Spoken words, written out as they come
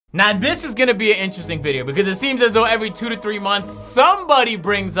Now this is gonna be an interesting video because it seems as though every 2 to 3 months somebody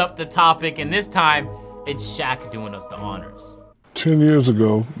brings up the topic, and this time it's Shaq doing us the honors. 10 years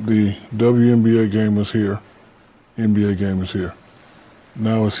ago, the WNBA game was here. NBA game is here.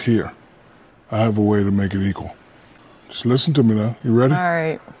 Now it's here. I have a way to make it equal. Just listen to me now. You ready? All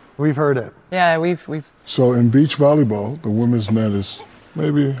right. We've heard it. Yeah, we've. So in beach volleyball, the women's net is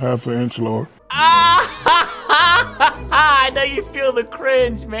maybe half an inch lower. I know you feel the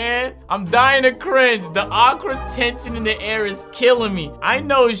cringe, man. I'm dying to cringe. The awkward tension in the air is killing me. I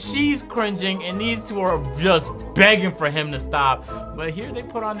know she's cringing, and these two are just begging for him to stop. But here they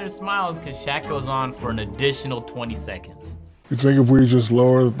put on their smiles because Shaq goes on for an additional 20 seconds. You think if we just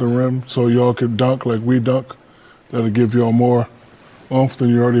lower the rim so y'all could dunk like we dunk, that'll give y'all more oomph than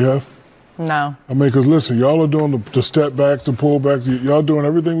you already have? No. I mean, because listen, y'all are doing the step backs, the pull backs. Y'all doing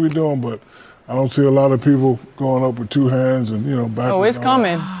everything we're doing, but I don't see a lot of people going up with 2 hands and, back. Oh, it's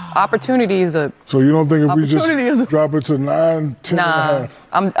coming. Opportunity is a... So you don't think if we just drop it to 9, 10 nah, and a half?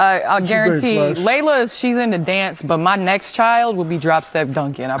 I guarantee. Think, Layla, she's into dance, but my next child will be drop step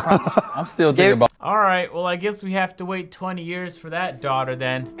dunking, I promise. I'm still thinking about... All right, well, I guess we have to wait 20 years for that daughter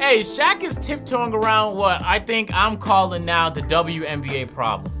then. Hey, Shaq is tiptoeing around what I think I'm calling now the WNBA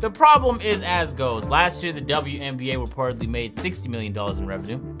problem. The problem is as goes. Last year, the WNBA reportedly made $60 million in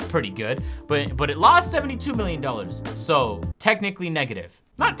revenue. Pretty good, but it lost $72 million. So technically negative.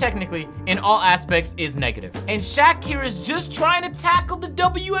 Not technically, in all aspects is negative. And Shaq here is just trying to tackle the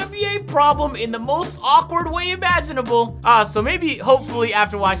WNBA problem in the most awkward way imaginable. So maybe, hopefully,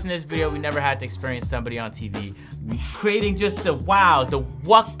 after watching this video, we never had to experience somebody on TV creating just the wow, the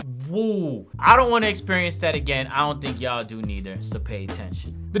what, woo. I don't want to experience that again. I don't think y'all do neither, so pay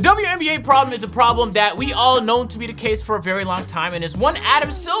attention. The WNBA problem is a problem that we all known to be the case for a very long time, and is one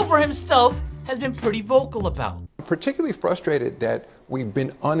Adam Silver himself has been pretty vocal about. I'm particularly frustrated that we've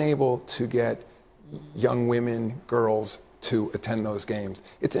been unable to get young women, girls, to attend those games.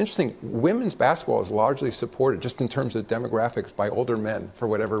 It's interesting, women's basketball is largely supported, just in terms of demographics, by older men, for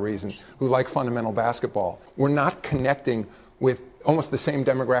whatever reason, who like fundamental basketball. We're not connecting with almost the same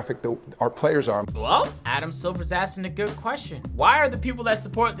demographic that our players are. Well, Adam Silver's asking a good question. Why are the people that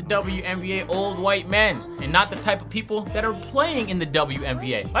support the WNBA old white men and not the type of people that are playing in the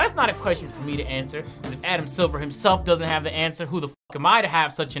WNBA? Well, that's not a question for me to answer, because if Adam Silver himself doesn't have the answer, who the f am I to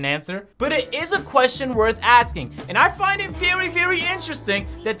have such an answer? But it is a question worth asking, and I find it very, very interesting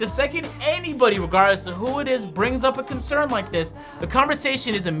that the second anybody, regardless of who it is, brings up a concern like this, the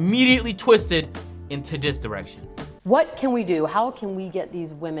conversation is immediately twisted into this direction. What can we do? How can we get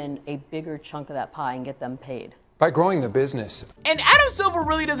these women a bigger chunk of that pie and get them paid? By growing the business. And Adam Silver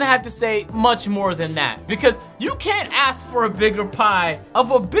really doesn't have to say much more than that, because you can't ask for a bigger pie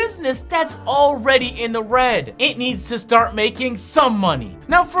of a business that's already in the red. It needs to start making some money.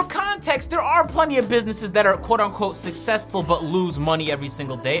 Now, for context, there are plenty of businesses that are quote-unquote successful but lose money every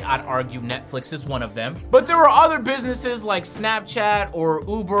single day. I'd argue Netflix is one of them. But there are other businesses like Snapchat or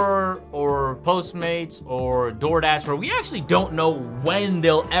Uber or Postmates or DoorDash where we actually don't know when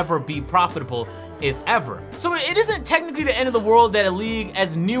they'll ever be profitable, if ever. So it isn't technically the end of the world that a league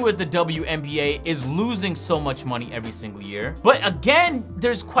as new as the WNBA is losing so much money every single year. But again,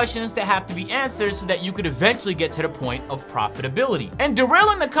 there's questions that have to be answered so that you could eventually get to the point of profitability. And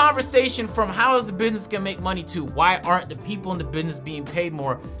derailing the conversation from how is the business gonna make money to why aren't the people in the business being paid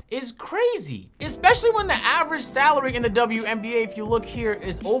more is crazy. Especially when the average salary in the WNBA, if you look here,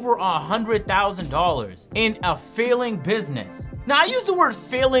 is over $100,000 in a failing business. Now, I use the word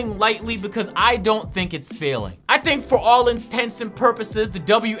failing lightly because I don't think it's failing. I think for all intents and purposes, the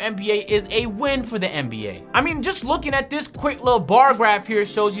WNBA is a win for the NBA. I mean, just looking at this quick little bar graph here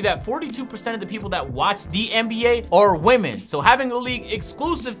shows you that 42% of the people that watch the NBA are women. So having a league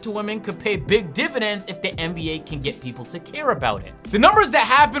exclusive to women could pay big dividends if the NBA can get people to care about it. The numbers that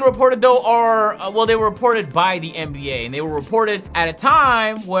have been reported though are, well, they were reported by the NBA, and they were reported at a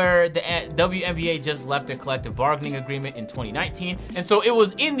time where the WNBA just left their collective bargaining agreement in 2019. And so it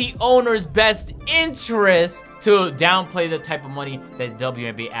was in the owner's best interest to downplay the type of money that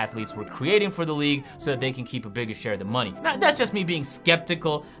WNBA athletes were creating for the league so that they can keep a bigger share of the money. Now, that's just me being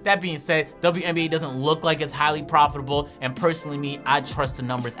skeptical. That being said, WNBA doesn't look like it's highly profitable, and personally me, I trust the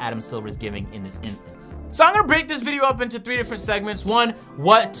numbers Adam Silver is giving in this instance. So I'm gonna break this video up into 3 different segments. 1,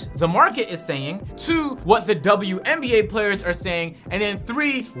 what the market is saying. 2, what the WNBA players are saying. And then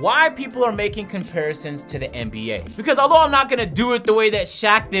 3, why people are making comparisons to the NBA. Because although I'm not gonna do it the way that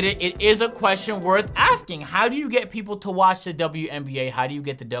Shaq did it, it is a question question worth asking. How do you get people to watch the WNBA? How do you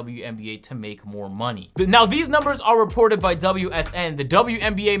get the WNBA to make more money? Now, these numbers are reported by WSN. The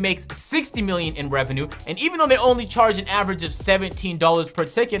WNBA makes $60 million in revenue, and even though they only charge an average of $17 per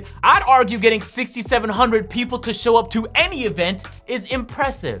ticket, I'd argue getting 6,700 people to show up to any event is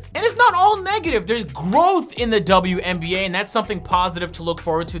impressive. And it's not all negative. There's growth in the WNBA, and that's something positive to look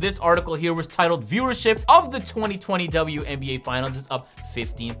forward to. This article here was titled "Viewership of the 2020 WNBA Finals is up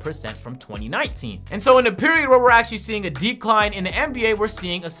 15% from 2019." And so in a period where we're actually seeing a decline in the NBA, we're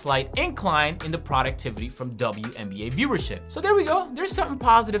seeing a slight incline in the productivity from WNBA viewership. So there we go. There's something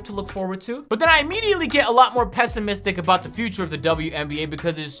positive to look forward to. But then I immediately get a lot more pessimistic about the future of the WNBA,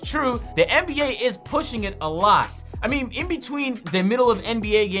 because it's true, the NBA is pushing it a lot. I mean, in between the middle of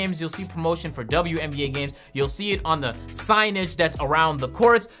NBA games, you'll see promotion for WNBA games. You'll see it on the signage that's around the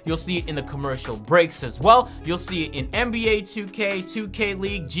courts. You'll see it in the commercial breaks as well. You'll see it in NBA 2K, 2K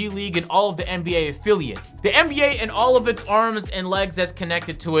League, G League, and all of the NBA affiliates. The NBA and all of its arms and legs that's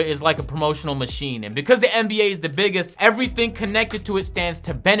connected to it is like a promotional machine. And because the NBA is the biggest, everything connected to it stands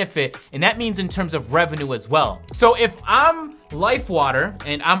to benefit. And that means in terms of revenue as well. So if I'm Life Water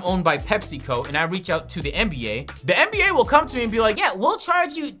and I'm owned by PepsiCo and I reach out to the NBA will come to me and be like, yeah, we'll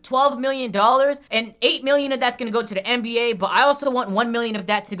charge you $12 million and $8 million of that's gonna go to the NBA, but I also want $1 million of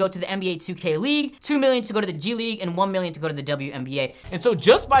that to go to the NBA 2K League, $2 million to go to the G League, and $1 million to go to the WNBA. And so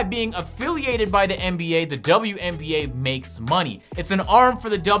just by being affiliated by the NBA, the WNBA makes money. It's an arm for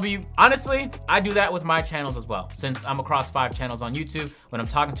the W. Honestly, I do that with my channels as well. Since I'm across 5 channels on YouTube, when I'm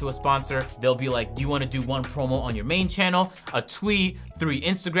talking to a sponsor, they'll be like, do you wanna do one promo on your main channel, a tweet, 3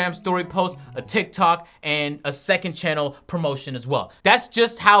 Instagram story posts, a TikTok, and a second channel promotion as well. That's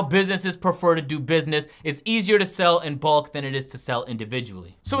just how businesses prefer to do business. It's easier to sell in bulk than it is to sell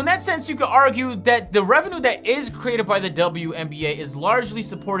individually. So in that sense, you could argue that the revenue that is created by the WNBA is largely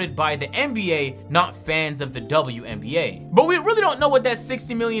supported by the NBA, not fans of the WNBA. But we really don't know what that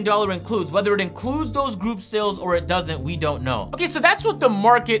 $60 million includes. Whether it includes those group sales or it doesn't, we don't know. Okay, so that's what the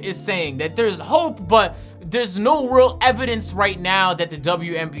market is saying, that there's hope, but there's no real evidence right now that the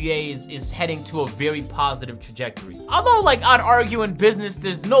WNBA is heading to a very positive trajectory. Although, like, I'd argue in business,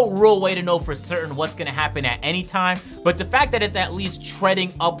 there's no real way to know for certain what's gonna happen at any time, but the fact that it's at least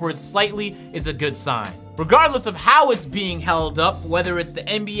treading upwards slightly is a good sign. Regardless of how it's being held up, whether it's the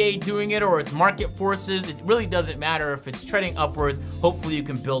NBA doing it or it's market forces, it really doesn't matter. If it's treading upwards, hopefully you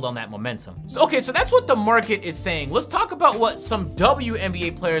can build on that momentum. So, okay, so that's what the market is saying. Let's talk about what some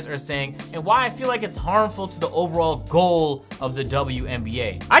WNBA players are saying and why I feel like it's harmful to the overall goal of the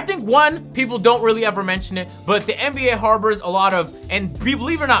WNBA. I think, one, people don't really ever mention it, but the NBA harbors a lot of, and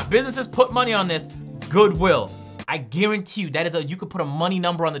believe it or not, businesses put money on this, goodwill. I guarantee you that is you could put a money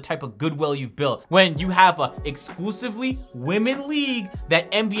number on the type of goodwill you've built when you have a exclusively women league that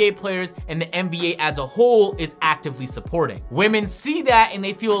NBA players and the NBA as a whole is actively supporting. Women see that and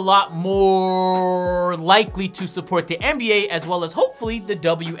they feel a lot more likely to support the NBA as well as hopefully the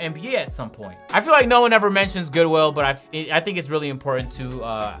WNBA at some point. I feel like no one ever mentions goodwill, but I think it's really important to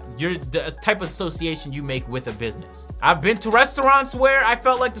the type of association you make with a business. I've been to restaurants where I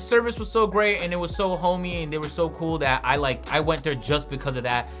felt like the service was so great and it was so homey and they were so cool that I went there just because of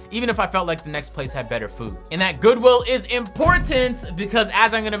that, even if I felt like the next place had better food. And that goodwill is important because,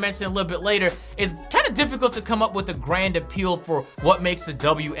 as I'm gonna mention a little bit later, it's kind of difficult to come up with a grand appeal for what makes the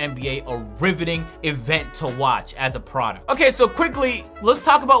WNBA a riveting event to watch as a product. Okay, so quickly, let's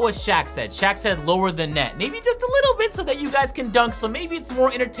talk about what Shaq said. Shaq said lower the net, maybe just a little bit so that you guys can dunk, so maybe it's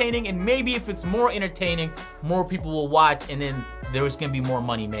more entertaining, and maybe if it's more entertaining, more people will watch, and then there's gonna be more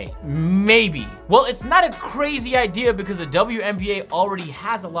money made. Maybe. Well, it's not a crazy idea because the WNBA already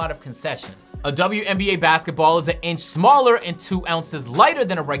has a lot of concessions. A WNBA basketball is 1 inch smaller and 2 ounces lighter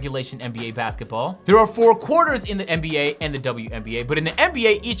than a regulation NBA basketball. There are 4 quarters in the NBA and the WNBA, but in the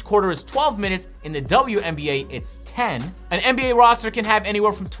NBA, each quarter is 12 minutes. In the WNBA, it's 10. An NBA roster can have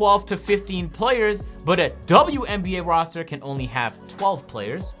anywhere from 12 to 15 players, but a WNBA roster can only have 12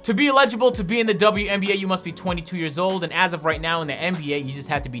 players. To be eligible to be in the WNBA, you must be 22 years old, and as of right now in the NBA, you just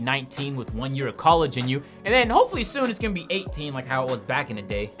have to be 19 with 1 year of college in you, and then hopefully soon it's gonna be 18 like how it was back in the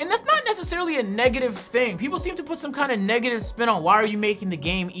day. And that's not necessarily a negative thing. People seem to put some kind of negative spin on why are you making the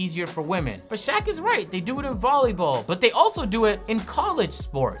game easier for women. But Shaq is right, they do it in volleyball, but they also do it in college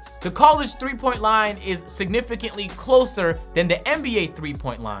sports. The college 3-point line is significantly closer than the NBA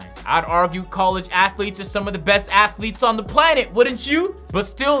 3-point line. I'd argue college athletes are some of the best athletes on the planet, wouldn't you? But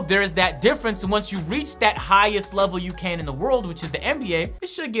still, there is that difference, and once you reach that highest level you can in the world, which is the NBA, it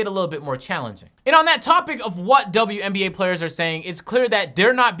should get a little bit more challenging. And on that topic of what WNBA players are saying, it's clear that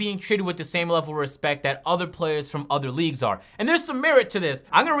they're not being treated with the same level of respect that other players from other leagues are. And there's some merit to this.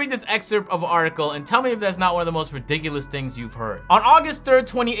 I'm gonna read this excerpt of an article and tell me if that's not one of the most ridiculous things you've heard. On August 3rd,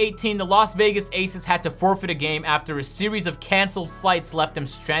 2018, the Las Vegas Aces had to forfeit a game after a series of canceled flights left them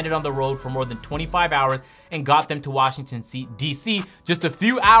stranded on the road for more than 25 hours and got them to Washington, D.C. just a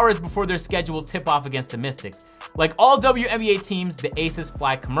few hours before their scheduled tip-off against the Mystics. Like all WNBA teams, the Aces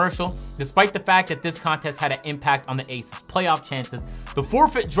fly commercial. Despite the fact that this contest had an impact on the Aces' playoff chances, the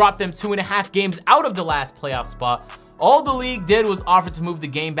forfeit dropped them 2.5 games out of the last playoff spot. All the league did was offer to move the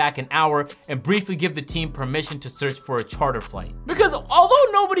game back an hour and briefly give the team permission to search for a charter flight. Because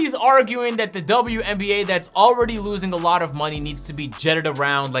although nobody's arguing that the WNBA that's already losing a lot of money needs to be jetted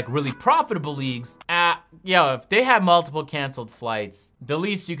around like really profitable leagues, if they have multiple canceled flights, the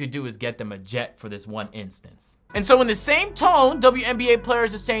least you could do is get them a jet for this one instance. And so in the same tone, WNBA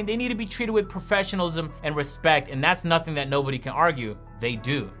players are saying they need to be treated with professionalism and respect, and that's nothing that nobody can argue. They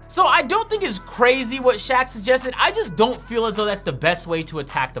do. So I don't think it's crazy what Shaq suggested. I just don't feel as though that's the best way to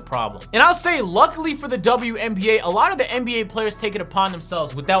attack the problem. And I'll say, luckily for the WNBA, a lot of the NBA players take it upon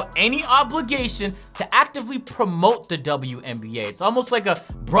themselves without any obligation to actively promote the WNBA. It's almost like a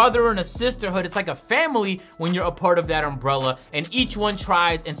brother and a sisterhood. It's like a family when you're a part of that umbrella, and each one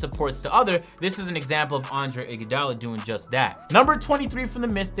tries and supports the other. This is an example of Andre Iguodala doing just that. Number 23 from the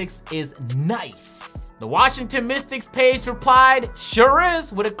Mystics is nice. The Washington Mystics page replied, "Sure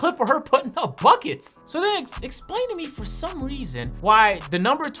is," with a clip of her putting up buckets. So then explain to me for some reason why the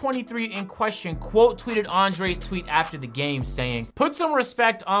number 23 in question quote tweeted Andre's tweet after the game saying, "Put some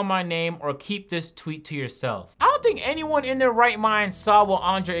respect on my name or keep this tweet to yourself." I don't think anyone in their right mind saw what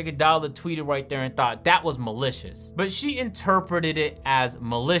Andre Iguodala tweeted right there and thought that was malicious. But she interpreted it as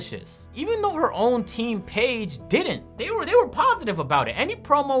malicious. Even though her own team page didn't. They were positive about it. Any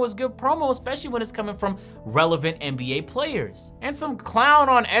promo is good promo, especially when it's coming from relevant NBA players. And some clown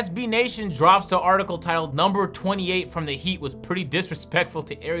on SB Nation drops an article titled "Number 28 from the Heat was pretty disrespectful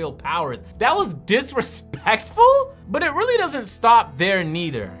to aerial powers." That was disrespectful? But it really doesn't stop there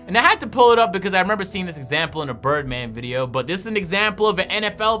neither. And I had to pull it up because I remember seeing this example in a Birdman video, but this is an example of an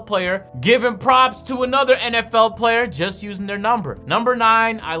NFL player giving props to another NFL player just using their number. Number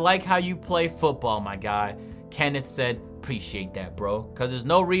 9, "I like how you play football, my guy." Kenneth said, "Appreciate that, bro. Cause there's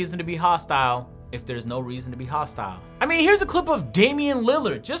no reason to be hostile if there's no reason to be hostile." I mean, here's a clip of Damian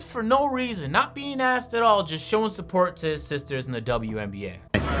Lillard, just for no reason, not being asked at all, just showing support to his sisters in the WNBA.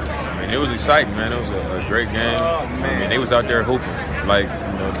 I mean, it was exciting, man. It was a great game. I mean, they was out there hooping, like, you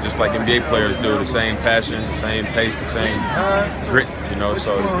know, just like NBA players do, the same passion, the same pace, the same grit, you know.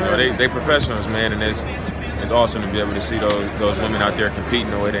 So, you know, they professionals, man, and it's awesome to be able to see those women out there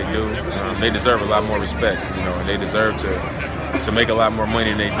competing the way they do. They deserve a lot more respect, you know, and they deserve to make a lot more money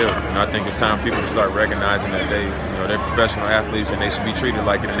than they do. And I think it's time for people to start recognizing that they're professional athletes and they should be treated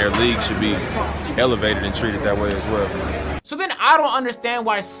like it, and their league should be elevated and treated that way as well. So then I don't understand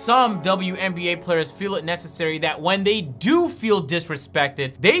why some WNBA players feel it necessary that when they do feel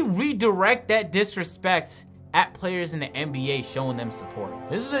disrespected, they redirect that disrespect at players in the NBA showing them support.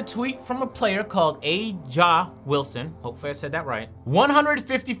 This is a tweet from a player called A.J. Wilson. Hopefully I said that right.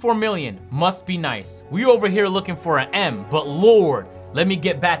 154 million, must be nice. We over here looking for an M, but Lord, let me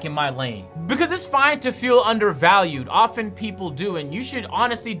get back in my lane. Because it's fine to feel undervalued. Often people do, and you should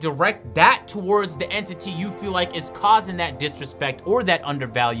honestly direct that towards the entity you feel like is causing that disrespect or that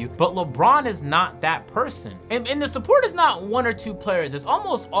undervalue. But LeBron is not that person. And the support is not 1 or 2 players. It's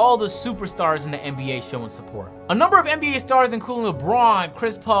almost all the superstars in the NBA showing support. A number of NBA stars, including LeBron,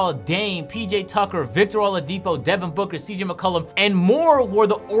 Chris Paul, Dame, PJ Tucker, Victor Oladipo, Devin Booker, CJ McCollum, and more wore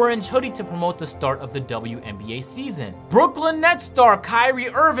the orange hoodie to promote the start of the WNBA season. Brooklyn Nets star Kyrie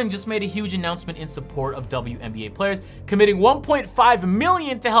Irving just made a huge announcement in support of WNBA players, committing $1.5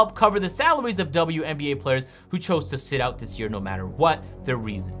 million to help cover the salaries of WNBA players who chose to sit out this year no matter what their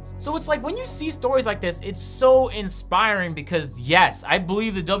reasons. So it's like when you see stories like this, it's so inspiring because yes, I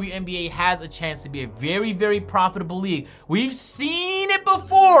believe the WNBA has a chance to be a very, very profitable league. We've seen it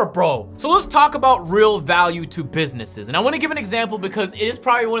before, bro. So let's talk about real value to businesses. And I want to give an example because it is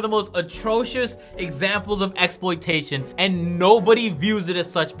probably one of the most atrocious examples of exploitation, and nobody views it as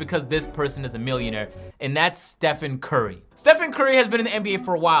such because this person is a millionaire, and that's Stephen Curry. Stephen Curry has been in the NBA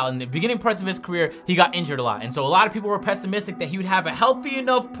for a while. In the beginning parts of his career, he got injured a lot. And so a lot of people were pessimistic that he would have a healthy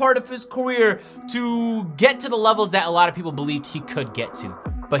enough part of his career to get to the levels that a lot of people believed he could get to.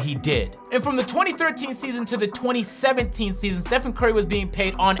 But he did. And from the 2013 season to the 2017 season, Stephen Curry was being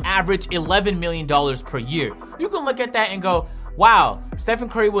paid on average $11 million per year. You can look at that and go, wow, Stephen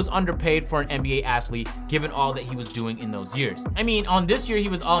Curry was underpaid for an NBA athlete given all that he was doing in those years. I mean, on this year, he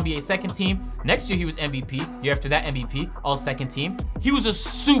was All-NBA second team. Next year, he was MVP. Year after that, MVP, all second team. He was a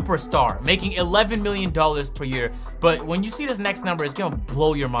superstar, making $11 million per year. But when you see this next number, it's gonna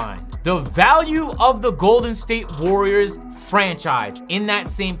blow your mind. The value of the Golden State Warriors franchise in that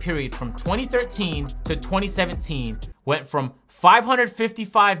same period from 2013 to 2017 went from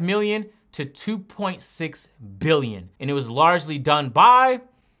 $555 million to $2.6 billion. And it was largely done by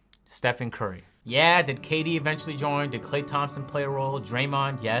Stephen Curry. Yeah, did KD eventually join? Did Klay Thompson play a role?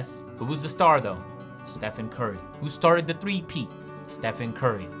 Draymond, yes. Who was the star though? Stephen Curry. Who started the three-peat? Stephen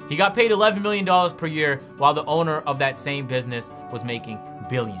Curry. He got paid $11 million per year while the owner of that same business was making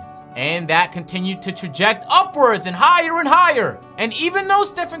billions. And that continued to traject upwards and higher. And even though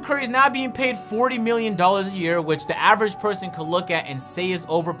Stephen Curry is now being paid $40 million a year, which the average person could look at and say is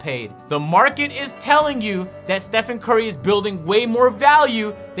overpaid, the market is telling you that Stephen Curry is building way more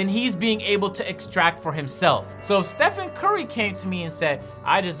value than he's being able to extract for himself. So if Stephen Curry came to me and said,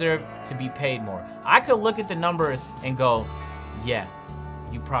 I deserve to be paid more, I could look at the numbers and go, yeah,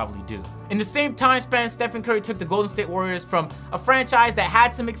 you probably do. In the same time span, Stephen Curry took the Golden State Warriors from a franchise that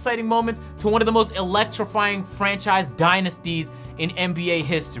had some exciting moments to one of the most electrifying franchise dynasties in NBA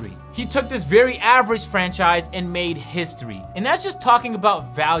history. He took this very average franchise and made history. And that's just talking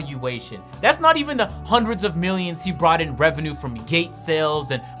about valuation. That's not even the hundreds of millions he brought in revenue from gate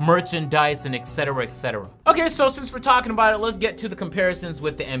sales and merchandise and etc, etc. Okay, so since we're talking about it, let's get to the comparisons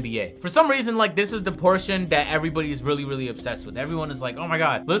with the NBA. For some reason, like, this is the portion that everybody is really obsessed with. Everyone is like, oh my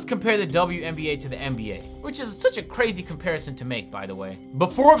God, let's compare the WNBA to the NBA, which is such a crazy comparison to make, by the way.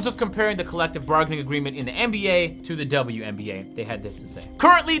 But Forbes was comparing the collective bargaining agreement in the NBA to the WNBA. They had this to say.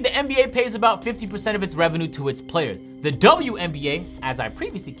 Currently, the NBA pays about 50% of its revenue to its players. The WNBA, as I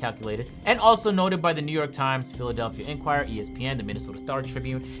previously calculated, and also noted by the New York Times, Philadelphia Inquirer, ESPN, the Minnesota Star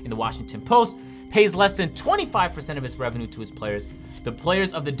Tribune, and the Washington Post, pays less than 25% of its revenue to its players. The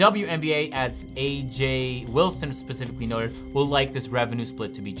players of the WNBA, as A.J. Wilson specifically noted, will like this revenue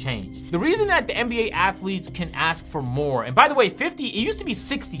split to be changed. The reason that the NBA athletes can ask for more, and by the way, 50, it used to be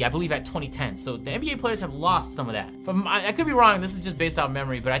 60, I believe, at 2010, so the NBA players have lost some of that. I could be wrong, this is just based off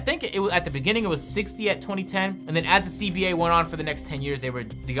memory, but I think it was, at the beginning it was 60 at 2010, and then as the CBA went on for the next 10 years, they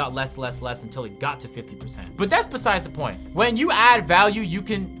got less until it got to 50%. But that's besides the point. When you add value,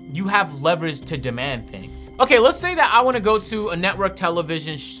 you have leverage to demand things. Okay, let's say that I wanna go to a network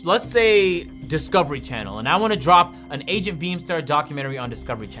television, let's say Discovery Channel, and I wanna drop an Agent Beamstar documentary on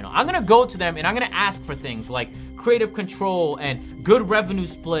Discovery Channel. I'm gonna go to them and I'm gonna ask for things like creative control and good revenue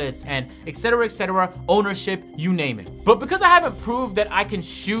splits and etc, ownership, you name it. But because I haven't proved that I can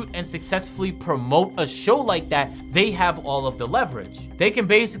shoot and successfully promote a show like that, they have all of the leverage. They can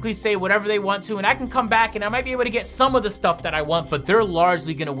basically say whatever they want to, and I can come back and I might be able to get some of the stuff that I want, but they're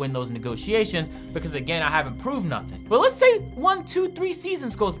largely gonna win those negotiations because, again, I haven't proved nothing. But let's say 1, 2, 3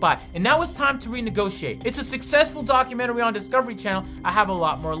 seasons goes by and now it's time to renegotiate. It's a successful documentary on Discovery Channel. I have a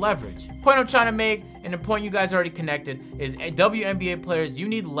lot more leverage. Point I'm trying to make, and the point you guys already connected, is WNBA players, you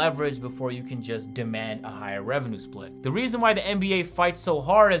need leverage before you can just demand a higher revenue split. The reason why the NBA fights so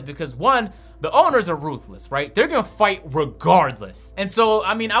hard is because, one, the owners are ruthless, right? They're gonna fight regardless. And so,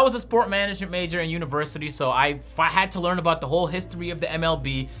 I mean, I was a sport management major in university, so I had to learn about the whole history of the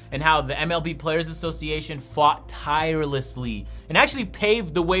MLB and how the MLB Players Association fought tirelessly and actually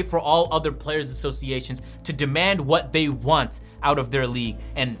paved the way for all other players associations to demand what they want out of their league,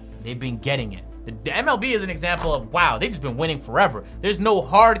 and they've been getting it. The MLB is an example of, wow, they've just been winning forever. There's no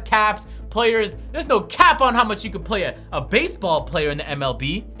hard caps, players, there's no cap on how much you could play a baseball player in the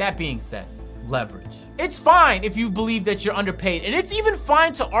MLB. That being said, leverage. It's fine if you believe that you're underpaid, and it's even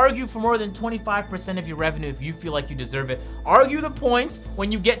fine to argue for more than 25% of your revenue if you feel like you deserve it. Argue the points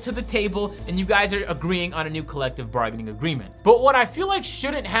when you get to the table and you guys are agreeing on a new collective bargaining agreement. But what I feel like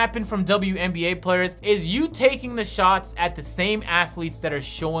shouldn't happen from WNBA players is you taking the shots at the same athletes that are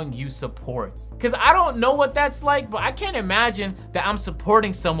showing you support. Because I don't know what that's like, but I can't imagine that I'm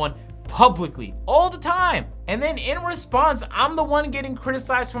supporting someone publicly all the time, and then in response, I'm the one getting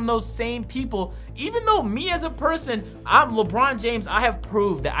criticized from those same people, even though me as a person, I'm LeBron James. I have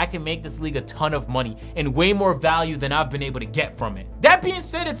proved that I can make this league a ton of money and way more value than I've been able to get from it. That being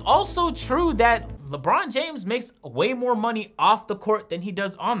said, it's also true that LeBron James makes way more money off the court than he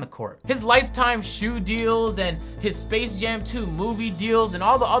does on the court. His Lifetime shoe deals and his Space Jam 2 movie deals and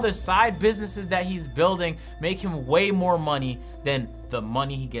all the other side businesses that he's building make him way more money than the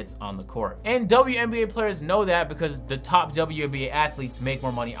money he gets on the court. And WNBA players know that because the top WNBA athletes make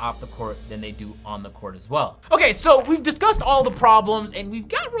more money off the court than they do on the court as well. Okay, so we've discussed all the problems and we've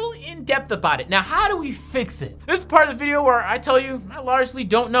got really in depth about it. Now, how do we fix it? This is part of the video where I tell you I largely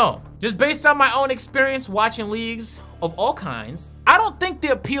don't know. Just based on my own experience watching leagues of all kinds, I don't think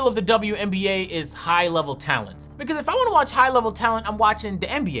the appeal of the WNBA is high-level talent. Because if I want to watch high-level talent, I'm watching the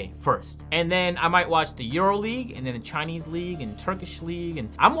NBA first. And then I might watch the Euro League, and then the Chinese League, and Turkish League. And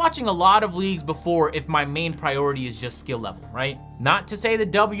I'm watching a lot of leagues before if my main priority is just skill level, right? Not to say the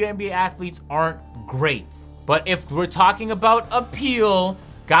WNBA athletes aren't great. But if we're talking about appeal,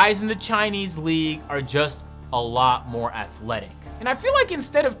 guys in the Chinese League are just a lot more athletic. And I feel like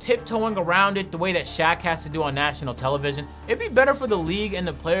instead of tiptoeing around it the way that Shaq has to do on national television, it'd be better for the league and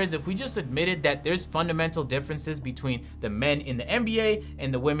the players if we just admitted that there's fundamental differences between the men in the NBA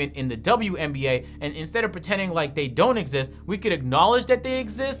and the women in the WNBA. And instead of pretending like they don't exist, we could acknowledge that they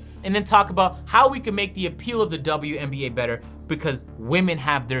exist and then talk about how we can make the appeal of the WNBA better, because women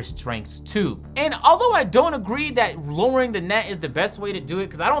have their strengths too. And although I don't agree that lowering the net is the best way to do it,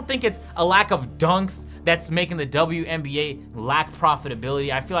 because I don't think it's a lack of dunks that's making the WNBA lack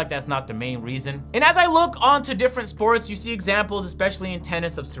profitability. I feel like that's not the main reason. And as I look onto different sports, you see examples, especially in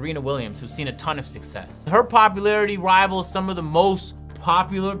tennis, of Serena Williams, who's seen a ton of success. Her popularity rivals some of the most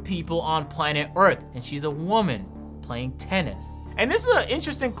popular people on planet Earth, and she's a woman playing tennis. And this is an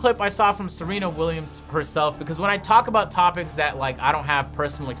interesting clip I saw from Serena Williams herself, because when I talk about topics that like I don't have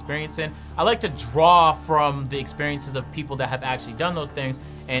personal experience in, I like to draw from the experiences of people that have actually done those things.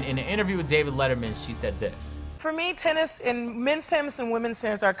 And in an interview with David Letterman, she said this. For me, tennis and men's tennis and women's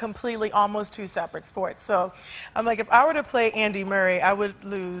tennis are completely almost two separate sports. So I'm like, if I were to play Andy Murray, I would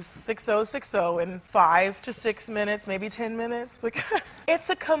lose 6-0, 6-0 in 5 to 6 minutes, maybe 10 minutes, because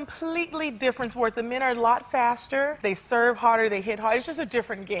it's a completely different sport. The men are a lot faster. They serve harder, they hit hard. It's just a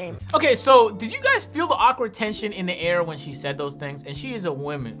different game. Okay, so did you guys feel the awkward tension in the air when she said those things? And she is a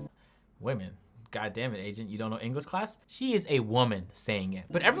woman. God damn it, agent, you don't know English class? She is a woman saying it.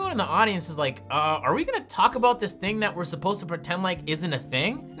 But everyone in the audience is like, are we gonna talk about this thing that we're supposed to pretend like isn't a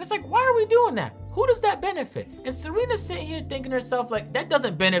thing? And it's like, why are we doing that? Who does that benefit? And Serena's sitting here thinking to herself like, that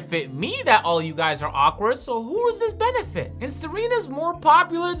doesn't benefit me that all you guys are awkward, so who does this benefit? And Serena's more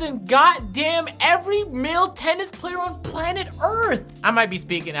popular than goddamn every male tennis player on planet Earth. I might be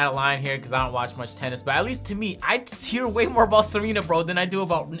speaking out of line here because I don't watch much tennis, but at least to me, I just hear way more about Serena, bro, than I do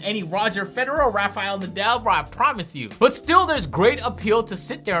about any Roger Federer or Rafael Nadal, bro, I promise you. But still, there's great appeal to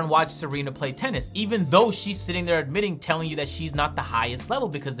sit there and watch Serena play tennis, even though she's sitting there telling you that she's not the highest level,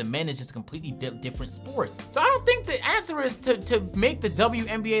 because the men is just completely different sports. So I don't think the answer is to make the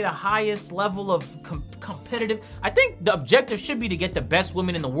WNBA the highest level of competitive. I think the objective should be to get the best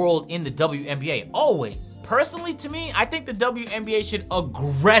women in the world in the WNBA, always. Personally, to me, I think the WNBA should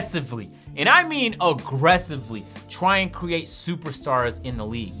aggressively, and I mean aggressively, try and create superstars in the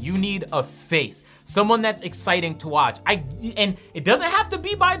league. You need a face, someone that's exciting to watch. And it doesn't have to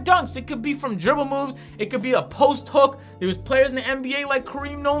be by dunks. It could be from dribble moves. It could be a post hook. There's players in the NBA like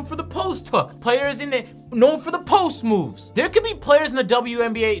Kareem known for the post hook. Players in the known for the post moves. There could be players in the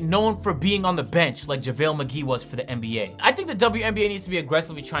WNBA known for being on the bench like JaVale McGee was for the NBA. I think the WNBA needs to be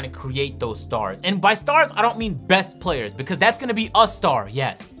aggressively trying to create those stars. And by stars, I don't mean best players, because that's gonna be a star,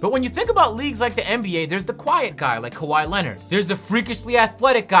 yes. But when you think about leagues like the NBA, there's the quiet guy like Kawhi Leonard. There's the freakishly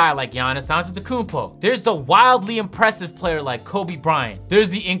athletic guy like Giannis Antetokounmpo. There's the wildly impressive player like Kobe Bryant. There's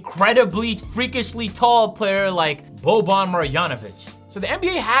the incredibly freakishly tall player like Boban Marjanovic. So the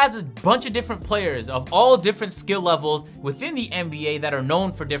NBA has a bunch of different players of all different skill levels within the NBA that are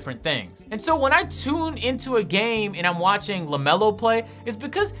known for different things. And so when I tune into a game and I'm watching LaMelo play, it's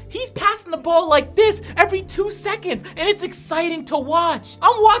because he's passing the ball like this every 2 seconds, and it's exciting to watch.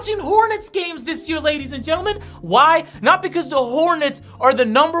 I'm watching Hornets games this year, ladies and gentlemen. Why? Not because the Hornets are the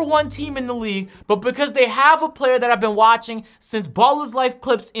 #1 team in the league, but because they have a player that I've been watching since Ballers Life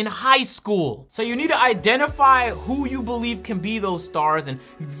clips in high school. So you need to identify who you believe can be those stars, and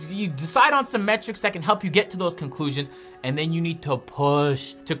you decide on some metrics that can help you get to those conclusions, and then you need to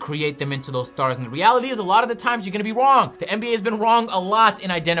push to create them into those stars. And the reality is, a lot of the times you're gonna be wrong. The NBA has been wrong a lot in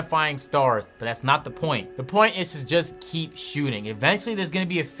identifying stars, but that's not the point. The point is to just keep shooting. Eventually there's gonna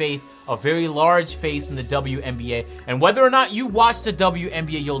be a face, a very large face in the WNBA, and whether or not you watch the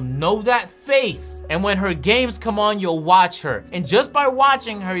WNBA, you'll know that face. And when her games come on, you'll watch her. And just by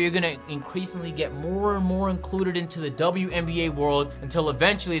watching her, you're gonna increasingly get more and more included into the WNBA world, until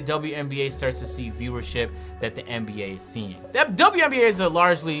eventually the WNBA starts to see viewership that the NBA is seeing. The WNBA is a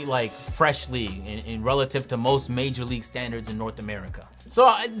largely like fresh league in relative to most major league standards in North America.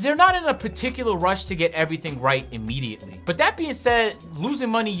 So they're not in a particular rush to get everything right immediately. But that being said, losing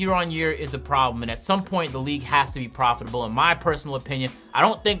money year on year is a problem, and at some point the league has to be profitable. In my personal opinion, I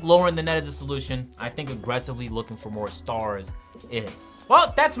don't think lowering the net is a solution. I think aggressively looking for more stars is.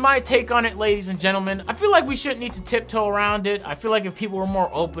 Well, that's my take on it, ladies and gentlemen. I feel like we shouldn't need to tiptoe around it. I feel like if people were more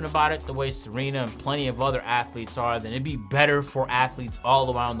open about it the way Serena and plenty of other athletes are, then it'd be better for athletes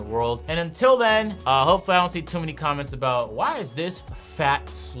all around the world. And until then, hopefully I don't see too many comments about why is this fat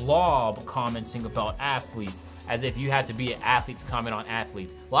slob commenting about athletes, as if you had to be an athlete to comment on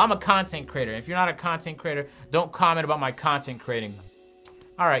athletes. Well, I'm a content creator. If you're not a content creator, don't comment about my content creating.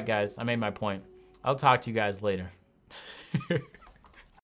 All right, guys, I made my point. I'll talk to you guys later.